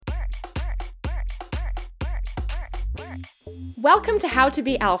Welcome to How to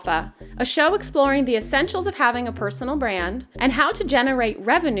Be Alpha, a show exploring the essentials of having a personal brand and how to generate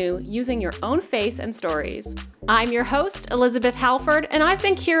revenue using your own face and stories. I'm your host, Elizabeth Halford, and I've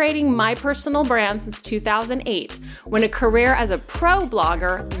been curating my personal brand since 2008, when a career as a pro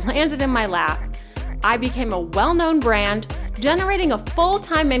blogger landed in my lap. I became a well-known brand, generating a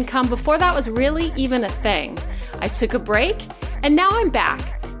full-time income before that was really even a thing. I took a break, and now I'm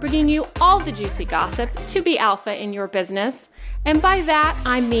back, bringing you all the juicy gossip to be alpha in your business. And by that,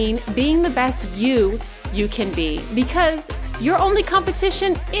 I mean being the best you can be, because your only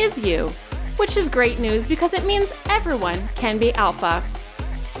competition is you, which is great news because it means everyone can be alpha.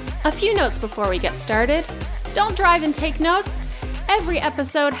 A few notes before we get started. Don't drive and take notes. Every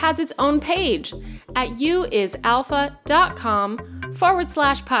episode has its own page at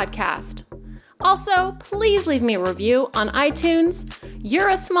youisalpha.com/podcast. Also, please leave me a review on iTunes. You're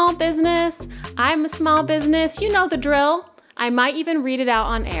a small business. I'm a small business. You know the drill. I might even read it out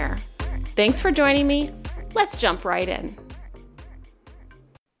on air. Thanks for joining me. Let's jump right in.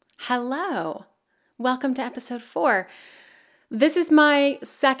 Hello. Welcome to episode 4. This is my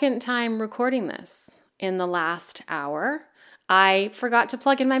second time recording this. In the last hour, I forgot to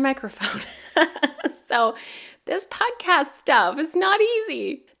plug in my microphone. So this podcast stuff is not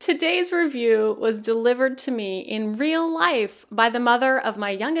easy. Today's review was delivered to me in real life by the mother of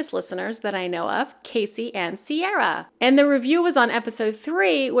my youngest listeners that I know of, Casey and Sierra. And the review was on episode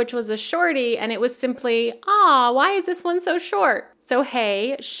 3, which was a shorty, and it was simply, why is this one so short? So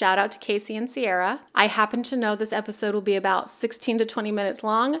hey, shout out to Casey and Sierra. I happen to know this episode will be about 16 to 20 minutes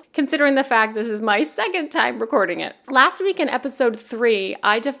long, considering the fact this is my second time recording it. Last week in episode 3,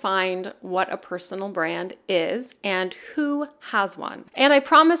 I defined what a personal brand is and who has one. And I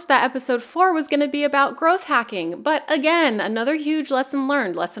promised that episode 4 was going to be about growth hacking. But again, another huge lesson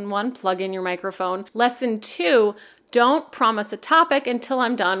learned. Lesson 1, plug in your microphone. Lesson 2, don't promise a topic until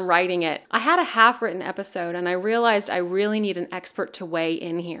I'm done writing it. I had a half-written episode and I realized I really need an expert to weigh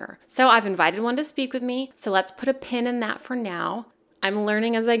in here. So I've invited one to speak with me, so let's put a pin in that for now. I'm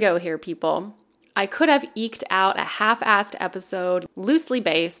learning as I go here, people. I could have eked out a half-assed episode loosely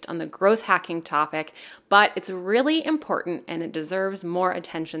based on the growth hacking topic, but it's really important and it deserves more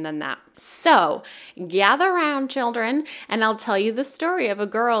attention than that. So gather around, children, and I'll tell you the story of a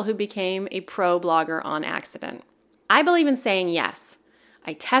girl who became a pro blogger on accident. I believe in saying yes.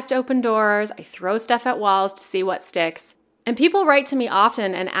 I test open doors, I throw stuff at walls to see what sticks. And people write to me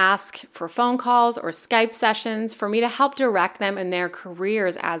often and ask for phone calls or Skype sessions for me to help direct them in their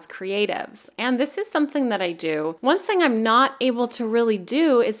careers as creatives. And this is something that I do. One thing I'm not able to really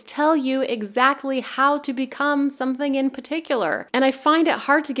do is tell you exactly how to become something in particular. And I find it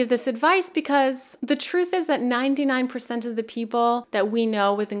hard to give this advice because the truth is that 99% of the people that we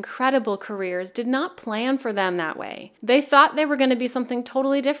know with incredible careers did not plan for them that way. They thought they were going to be something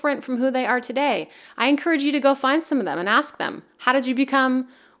totally different from who they are today. I encourage you to go find some of them and ask them, how did you become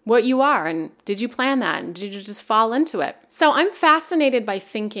what you are? And did you plan that? And did you just fall into it? So I'm fascinated by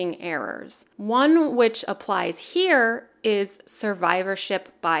thinking errors. One which applies here is survivorship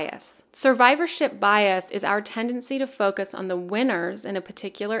bias. Survivorship bias is our tendency to focus on the winners in a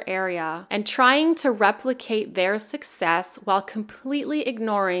particular area and trying to replicate their success while completely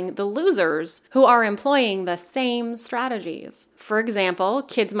ignoring the losers who are employing the same strategies. For example,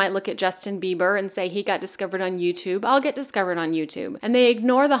 kids might look at Justin Bieber and say he got discovered on YouTube, I'll get discovered on YouTube. And they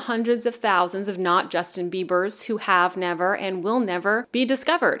ignore the hundreds of thousands of not Justin Biebers who have never and will never be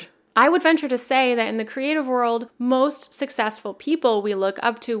discovered. I would venture to say that in the creative world, most successful people we look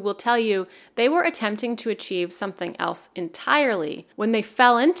up to will tell you they were attempting to achieve something else entirely when they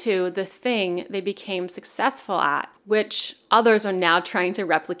fell into the thing they became successful at, which others are now trying to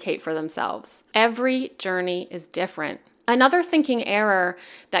replicate for themselves. Every journey is different. Another thinking error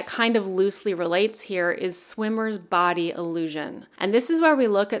that kind of loosely relates here is swimmer's body illusion. And this is where we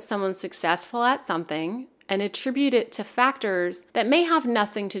look at someone successful at something and attribute it to factors that may have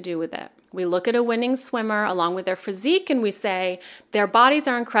nothing to do with it. We look at a winning swimmer along with their physique and we say their bodies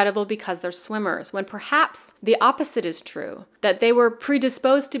are incredible because they're swimmers, when perhaps the opposite is true, that they were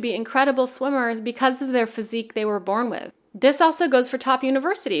predisposed to be incredible swimmers because of their physique they were born with. This also goes for top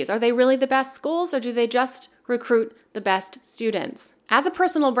universities. Are they really the best schools or do they just recruit the best students? As a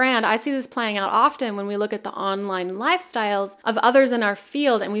personal brand, I see this playing out often when we look at the online lifestyles of others in our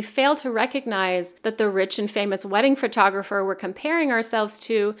field and we fail to recognize that the rich and famous wedding photographer we're comparing ourselves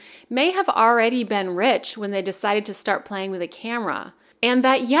to may have already been rich when they decided to start playing with a camera. And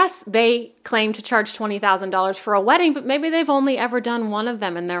that, yes, they claim to charge $20,000 for a wedding, but maybe they've only ever done one of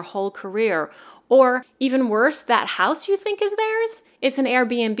them in their whole career. Or even worse, that house you think is theirs It's an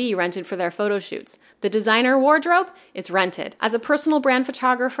Airbnb rented for their photo shoots. The designer wardrobe, it's rented. As a personal brand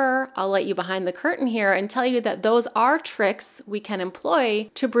photographer, I'll let you behind the curtain here and tell you that those are tricks we can employ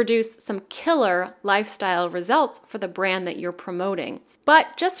to produce some killer lifestyle results for the brand that you're promoting.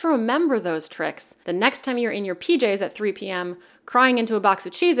 But just remember those tricks the next time you're in your PJs at 3 p.m. crying into a box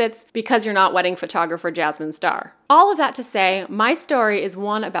of Cheez-Its because you're not wedding photographer Jasmine Star. All of that to say, my story is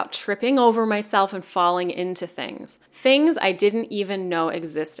one about tripping over myself and falling into things I didn't even know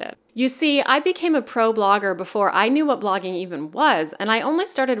existed. You see, I became a pro blogger before I knew what blogging even was, and I only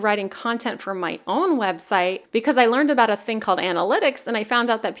started writing content for my own website because I learned about a thing called analytics, and I found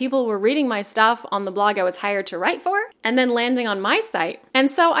out that people were reading my stuff on the blog I was hired to write for, and then landing on my site.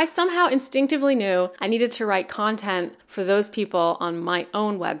 And so I somehow instinctively knew I needed to write content for those people on my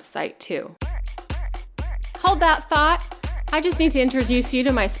own website too. Hold that thought. I just need to introduce you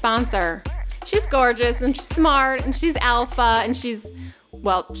to my sponsor. She's gorgeous and she's smart and she's alpha and she's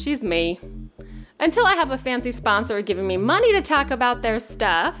me. Until I have a fancy sponsor giving me money to talk about their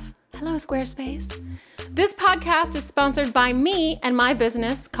stuff. Hello, Squarespace. This podcast is sponsored by me and my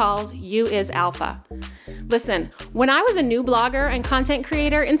business called You Is Alpha. Listen, when I was a new blogger and content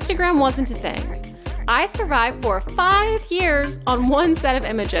creator, Instagram wasn't a thing. I survived for 5 years on one set of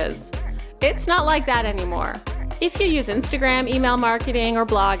images. It's not like that anymore. If you use Instagram, email marketing, or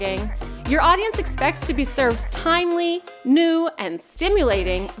blogging, your audience expects to be served timely, new, and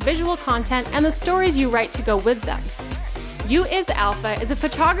stimulating visual content and the stories you write to go with them. You Is Alpha is a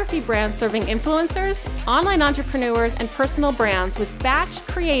photography brand serving influencers, online entrepreneurs, and personal brands with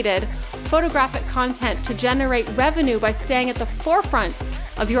batch-created photographic content to generate revenue by staying at the forefront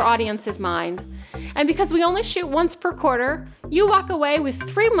of your audience's mind. And because we only shoot once per quarter, you walk away with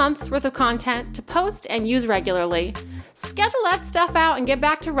 3 months worth of content to post and use regularly. Schedule that stuff out and get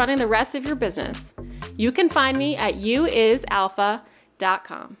back to running the rest of your business. You can find me at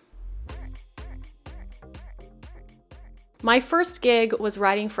youisalpha.com. My first gig was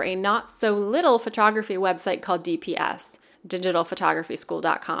writing for a not-so-little photography website called DPS,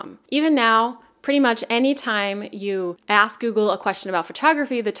 digitalphotographyschool.com. Even now, pretty much any time you ask Google a question about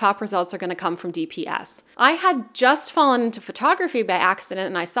photography, the top results are going to come from DPS. I had just fallen into photography by accident,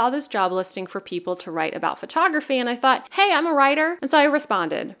 and I saw this job listing for people to write about photography, and I thought, hey, I'm a writer, and so I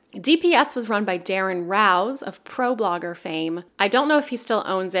responded. DPS was run by Darren Rouse of Pro Blogger fame. I don't know if he still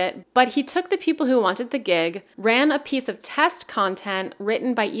owns it, but he took the people who wanted the gig, ran a piece of test content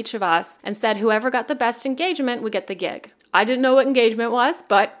written by each of us, and said whoever got the best engagement would get the gig. I didn't know what engagement was,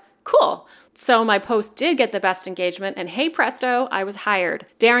 but cool. So my post did get the best engagement, and hey presto, I was hired.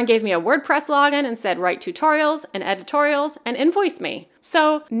 Darren gave me a WordPress login and said write tutorials and editorials and invoice me.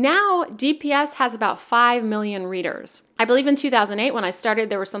 So now DPS has about 5 million readers. I believe in 2008 when I started,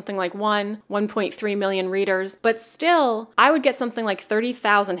 there were something like 1.3 million readers, but still I would get something like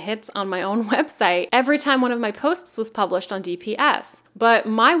 30,000 hits on my own website every time one of my posts was published on DPS. But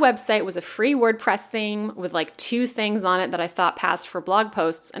my website was a free WordPress theme with like 2 things on it that I thought passed for blog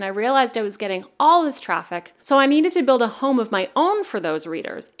posts, and I realized I was getting all this traffic, so I needed to build a home of my own for those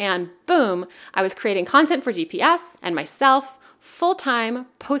readers, and boom, I was creating content for DPS and myself, full-time,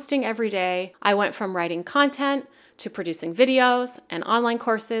 posting every day. I went from writing content to producing videos and online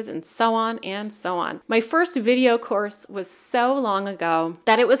courses and so on and so on. My first video course was so long ago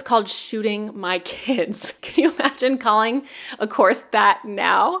that it was called Shooting My Kids. Can you imagine calling a course that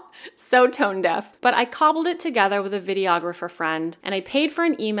now? So tone deaf. But I cobbled it together with a videographer friend, and I paid for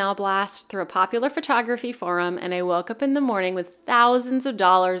an email blast through a popular photography forum, and I woke up in the morning with thousands of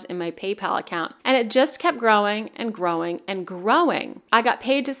dollars in my PayPal account. And it just kept growing and growing and growing. I got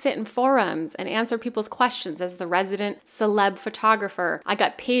paid to sit in forums and answer people's questions as the resident celeb photographer. I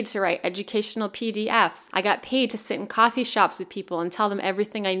got paid to write educational PDFs. I got paid to sit in coffee shops with people and tell them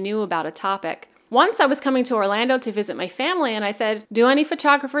everything I knew about a topic. Once I was coming to Orlando to visit my family, and I said, do any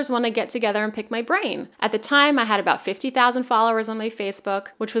photographers want to get together and pick my brain? At the time, I had about 50,000 followers on my Facebook,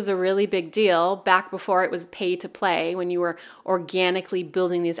 which was a really big deal back before it was pay to play, when you were organically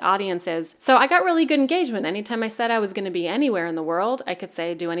building these audiences. So I got really good engagement. Anytime I said I was going to be anywhere in the world, I could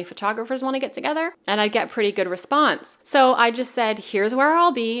say, do any photographers want to get together? And I'd get pretty good response. So I just said, here's where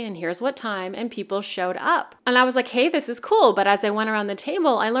I'll be and here's what time, and people showed up. And I was like, hey, this is cool. But as I went around the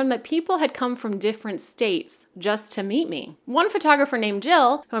table, I learned that people had come from different states just to meet me. One photographer named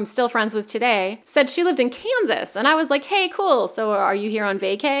Jill, who I'm still friends with today, said she lived in Kansas. And I was like, hey, cool. So are you here on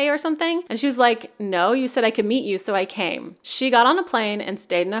vacay or something? And she was like, no, you said I could meet you, so I came. She got on a plane and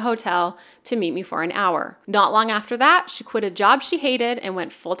stayed in a hotel to meet me for an hour. Not long after that, she quit a job she hated and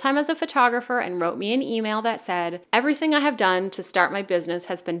went full-time as a photographer and wrote me an email that said, everything I have done to start my business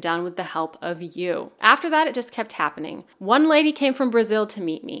has been done with the help of you. After that, it just kept happening. One lady came from Brazil to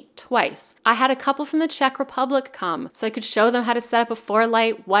meet me twice. I had a couple from the Czech Republic come so I could show them how to set up a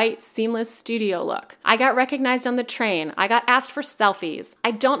 4-light, white, seamless studio look. I got recognized on the train. I got asked for selfies.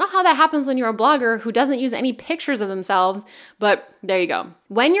 I don't know how that happens when you're a blogger who doesn't use any pictures of themselves, but there you go.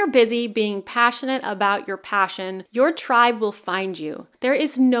 When you're busy being passionate about your passion, your tribe will find you. There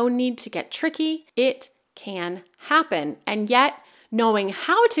is no need to get tricky. It can happen. And yet, knowing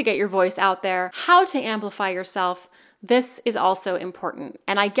how to get your voice out there, how to amplify yourself, this is also important.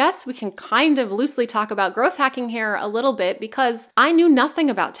 And I guess we can kind of loosely talk about growth hacking here a little bit because I knew nothing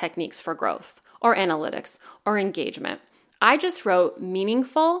about techniques for growth or analytics or engagement. I just wrote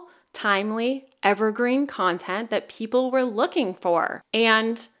meaningful, timely, evergreen content that people were looking for.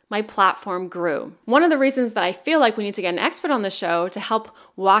 And my platform grew. One of the reasons that I feel like we need to get an expert on the show to help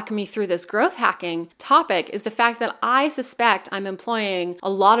walk me through this growth hacking topic is the fact that I suspect I'm employing a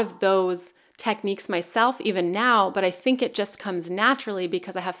lot of those techniques myself even now, but I think it just comes naturally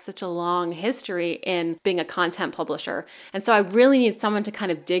because I have such a long history in being a content publisher. And so I really need someone to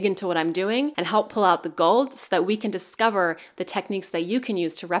kind of dig into what I'm doing and help pull out the gold so that we can discover the techniques that you can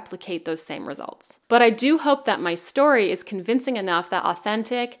use to replicate those same results. But I do hope that my story is convincing enough that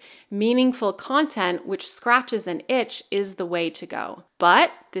authentic, meaningful content which scratches an itch is the way to go.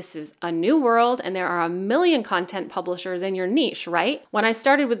 But this is a new world and there are a million content publishers in your niche, right? When I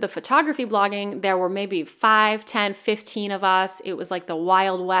started with the photography blogging, there were maybe 5, 10, 15 of us. It was like the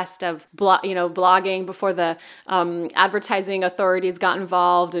wild west of blogging before the advertising authorities got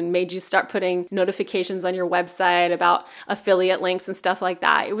involved and made you start putting notifications on your website about affiliate links and stuff like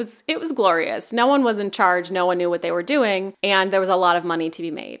that. It was glorious. No one was in charge. No one knew what they were doing. And there was a lot of money to be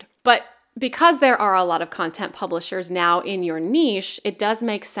made. But because there are a lot of content publishers now in your niche, it does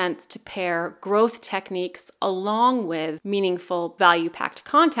make sense to pair growth techniques along with meaningful, value-packed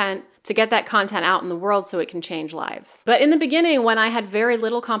content to get that content out in the world so it can change lives. But in the beginning, when I had very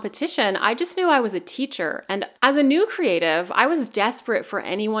little competition, I just knew I was a teacher. And as a new creative, I was desperate for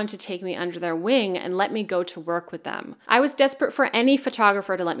anyone to take me under their wing and let me go to work with them. I was desperate for any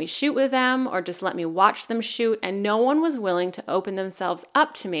photographer to let me shoot with them or just let me watch them shoot, and no one was willing to open themselves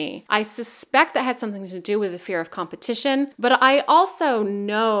up to me. I suspect that had something to do with the fear of competition, but I also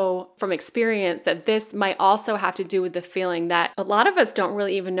know from experience that this might also have to do with the feeling that a lot of us don't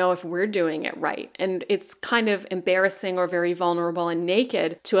really even know if we're doing it right. And it's kind of embarrassing or very vulnerable and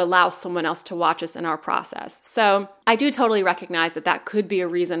naked to allow someone else to watch us in our process. So I do totally recognize that that could be a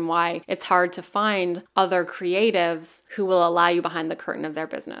reason why it's hard to find other creatives who will allow you behind the curtain of their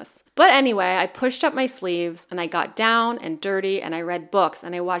business. But anyway, I pushed up my sleeves and I got down and dirty and I read books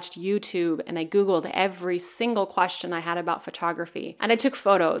and I watched YouTube and I Googled every single question I had about photography and I took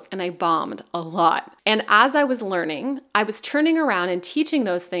photos and I bombed a lot. And as I was learning, I was turning around and teaching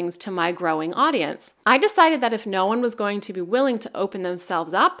those things to my growing audience. I decided that if no one was going to be willing to open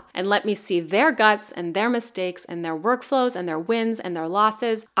themselves up and let me see their guts and their mistakes and their workflows and their wins and their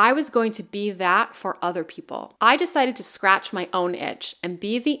losses, I was going to be that for other people. I decided to scratch my own itch and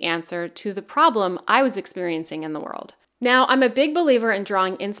be the answer to the problem I was experiencing in the world. Now, I'm a big believer in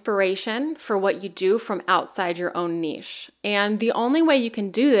drawing inspiration for what you do from outside your own niche. And the only way you can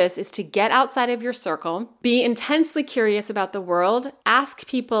do this is to get outside of your circle, be intensely curious about the world, ask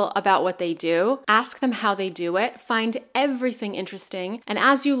people about what they do, ask them how they do it, find everything interesting. And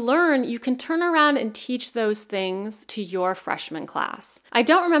as you learn, you can turn around and teach those things to your freshman class. I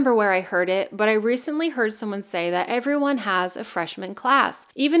don't remember where I heard it, but I recently heard someone say that everyone has a freshman class.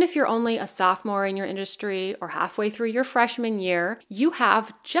 Even if you're only a sophomore in your industry or halfway through your freshman year, you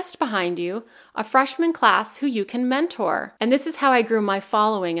have just behind you a freshman class who you can mentor. And this is how I grew my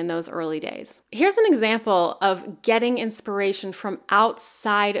following in those early days. Here's an example of getting inspiration from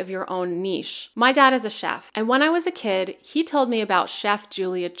outside of your own niche. My dad is a chef, and when I was a kid, he told me about Chef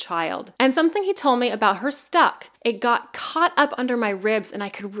Julia Child, and something he told me about her stuck. It got caught up under my ribs and I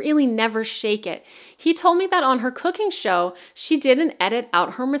could really never shake it. He told me that on her cooking show, she didn't edit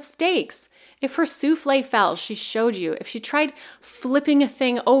out her mistakes. If her souffle fell, she showed you. If she tried flipping a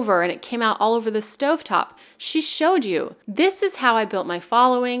thing over and it came out all over the stovetop, she showed you. This is how I built my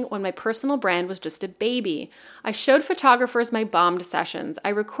following when my personal brand was just a baby. I showed photographers my bombed sessions. I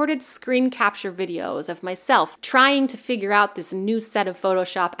recorded screen capture videos of myself trying to figure out this new set of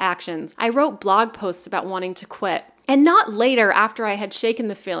Photoshop actions. I wrote blog posts about wanting to quit. And not later after I had shaken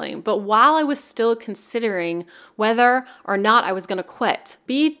the feeling, but while I was still considering whether or not I was going to quit.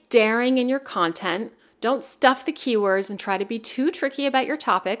 Be daring in your content. Don't stuff the keywords and try to be too tricky about your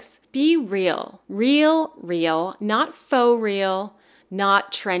topics. Be real. Real, not faux real,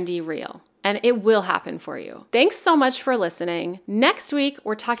 not trendy real. And it will happen for you. Thanks so much for listening. Next week,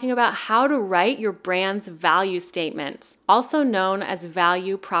 we're talking about how to write your brand's value statements, also known as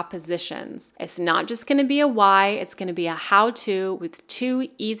value propositions. It's not just going to be a why, it's going to be a how-to with 2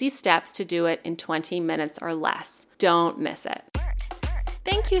 easy steps to do it in 20 minutes or less. Don't miss it.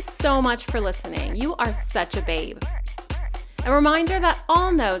 Thank you so much for listening. You are such a babe. A reminder that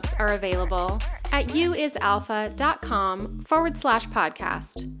all notes are available at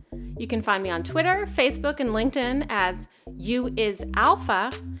youisalpha.com/podcast. You can find me on Twitter, Facebook, and LinkedIn as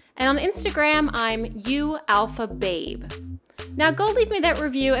youisalpha, and on Instagram, I'm youalphababe. Now go leave me that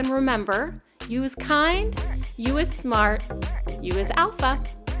review, and remember, you is kind, you is smart, you is alpha.